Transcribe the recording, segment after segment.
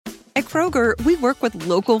Kroger, we work with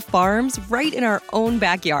local farms right in our own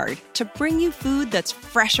backyard to bring you food that's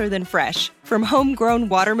fresher than fresh. From homegrown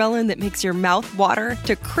watermelon that makes your mouth water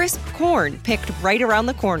to crisp corn picked right around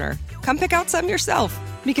the corner. Come pick out some yourself,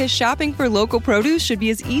 because shopping for local produce should be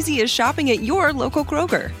as easy as shopping at your local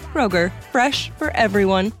Kroger. Kroger, fresh for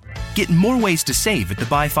everyone. Get more ways to save at the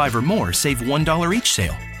Buy 5 or More Save $1 each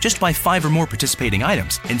sale. Just buy 5 or more participating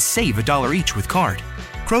items and save $1 each with card.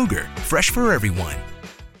 Kroger, fresh for everyone.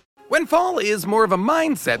 When fall is more of a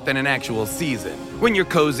mindset than an actual season. When your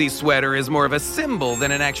cozy sweater is more of a symbol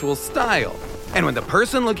than an actual style. And when the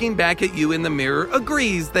person looking back at you in the mirror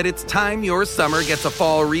agrees that it's time your summer gets a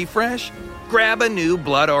fall refresh, grab a new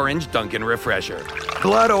Blood Orange Dunkin' Refresher.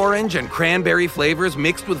 Blood orange and cranberry flavors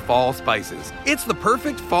mixed with fall spices. It's the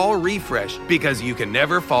perfect fall refresh because you can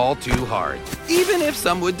never fall too hard. Even if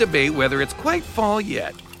some would debate whether it's quite fall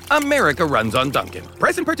yet. America runs on Dunkin'.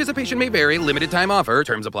 Price and participation may vary. Limited time offer.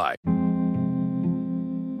 Terms apply.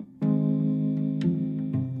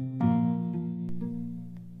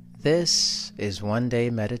 This is One Day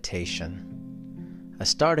Meditation, a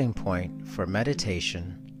starting point for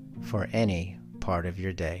meditation for any part of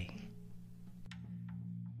your day.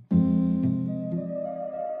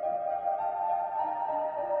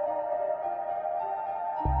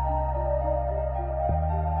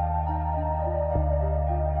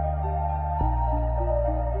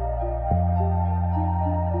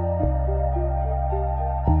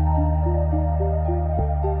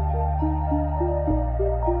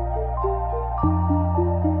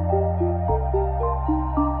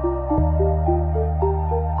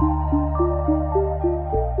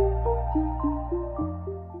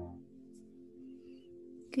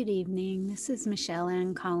 Good evening. This is Michelle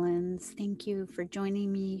Ann Collins. Thank you for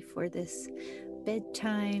joining me for this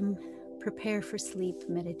bedtime prepare for sleep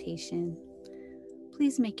meditation.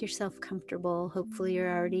 Please make yourself comfortable. Hopefully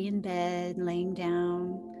you're already in bed, laying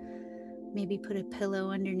down. Maybe put a pillow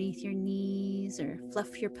underneath your knees or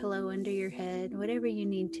fluff your pillow under your head, whatever you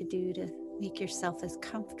need to do to make yourself as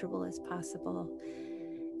comfortable as possible.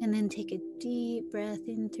 And then take a deep breath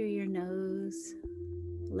in through your nose.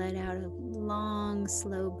 Let out a long,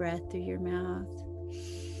 slow breath through your mouth.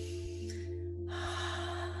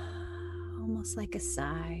 Almost like a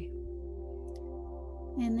sigh.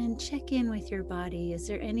 And then check in with your body. Is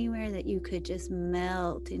there anywhere that you could just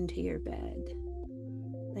melt into your bed?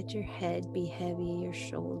 Let your head be heavy, your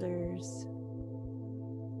shoulders.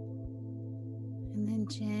 And then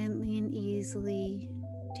gently and easily,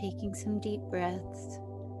 taking some deep breaths,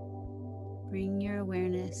 bring your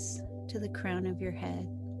awareness to the crown of your head.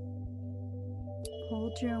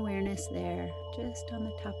 Hold your awareness there, just on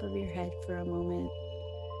the top of your head for a moment,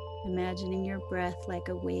 imagining your breath like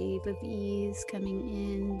a wave of ease coming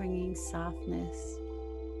in, bringing softness,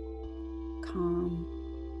 calm.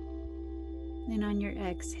 And on your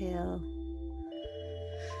exhale,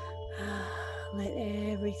 let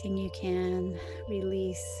everything you can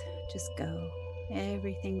release, just go.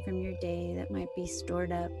 Everything from your day that might be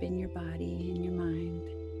stored up in your body and your mind.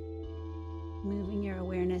 Moving your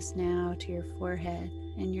awareness now to your forehead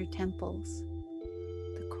and your temples,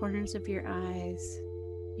 the corners of your eyes,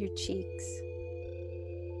 your cheeks,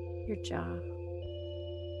 your jaw.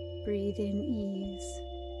 Breathe in ease.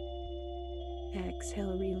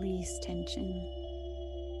 Exhale, release tension.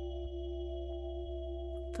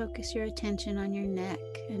 Focus your attention on your neck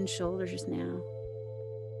and shoulders now.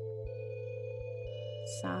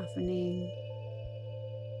 Softening.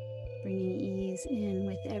 Bringing ease in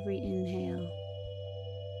with every inhale,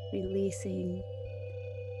 releasing,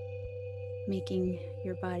 making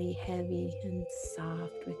your body heavy and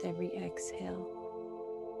soft with every exhale.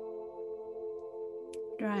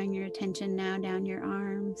 Drawing your attention now down your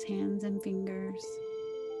arms, hands, and fingers.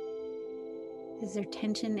 Is there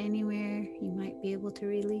tension anywhere? You might be able to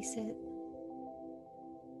release it.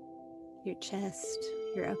 Your chest,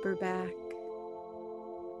 your upper back,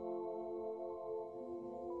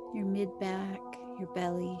 your mid-back, your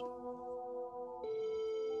belly,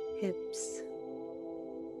 hips,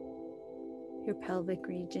 your pelvic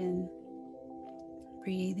region.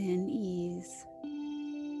 Breathe in ease.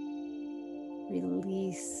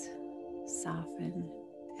 Release, soften,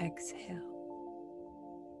 exhale.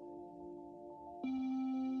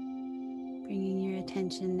 Bringing your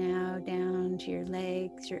attention now down to your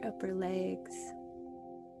legs, your upper legs,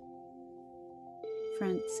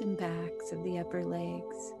 fronts and backs of the upper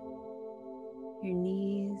legs, your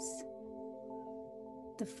knees,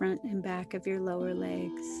 the front and back of your lower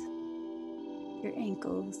legs, your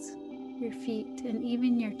ankles, your feet, and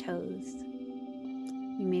even your toes.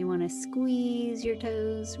 You may want to squeeze your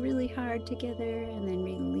toes really hard together and then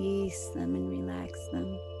release them and relax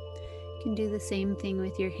them. You can do the same thing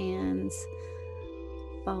with your hands.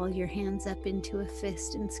 Ball your hands up into a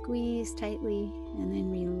fist and squeeze tightly, and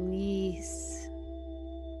then release.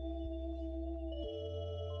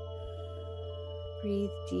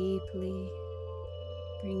 Breathe deeply.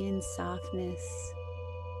 Bring in softness.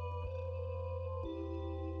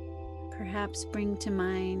 Perhaps bring to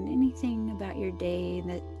mind anything about your day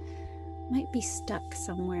that might be stuck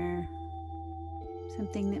somewhere.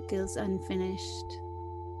 Something that feels unfinished.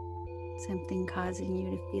 Something causing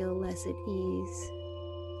you to feel less at ease.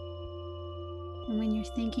 And when you're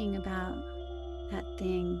thinking about that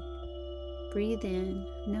thing, breathe in.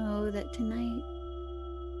 Know that tonight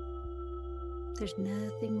there's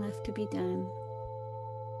nothing left to be done.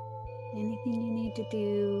 Anything you need to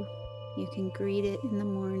do, you can greet it in the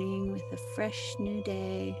morning with a fresh new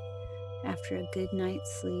day after a good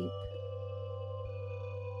night's sleep.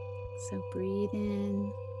 So breathe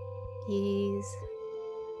in, ease,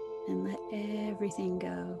 and let everything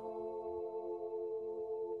go.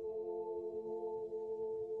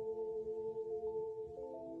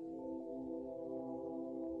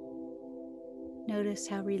 Notice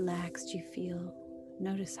how relaxed you feel.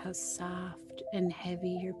 Notice how soft and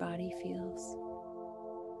heavy your body feels.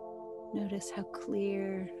 Notice how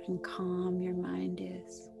clear and calm your mind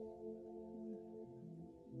is.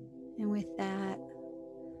 And with that,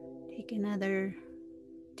 take another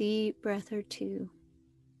deep breath or two,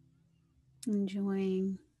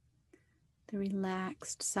 enjoying the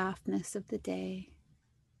relaxed softness of the day,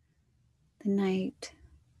 the night.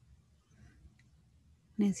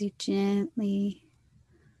 And as you gently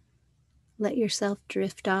let yourself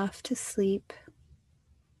drift off to sleep,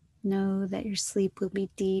 know that your sleep will be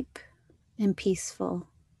deep and peaceful.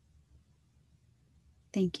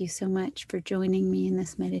 Thank you so much for joining me in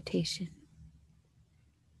this meditation.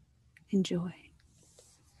 Enjoy.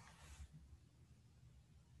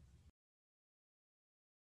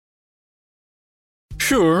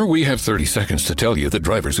 Sure, we have 30 seconds to tell you that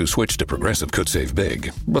drivers who switch to Progressive could save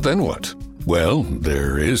big. But then what? Well,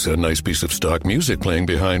 there is a nice piece of stock music playing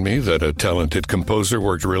behind me that a talented composer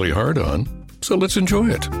worked really hard on. So let's enjoy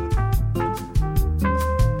it.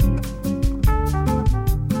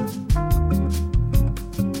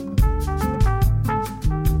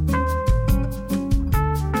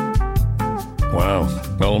 Wow,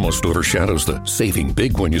 almost overshadows the saving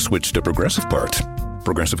big when you switch to Progressive part.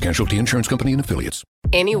 Progressive Casualty Insurance Company and Affiliates.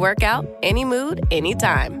 Any workout, any mood,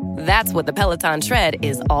 anytime. That's what the Peloton Tread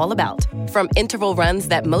is all about. From interval runs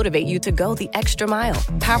that motivate you to go the extra mile,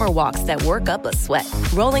 power walks that work up a sweat,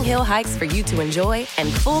 rolling hill hikes for you to enjoy,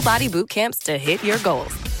 and full body boot camps to hit your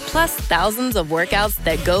goals. Plus thousands of workouts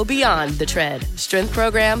that go beyond the tread. Strength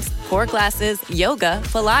programs, core classes, yoga,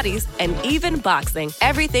 Pilates, and even boxing.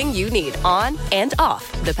 Everything you need on and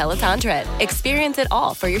off the Peloton Tread. Experience it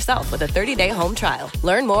all for yourself with a 30-day home trial.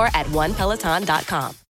 Learn more at onepeloton.com.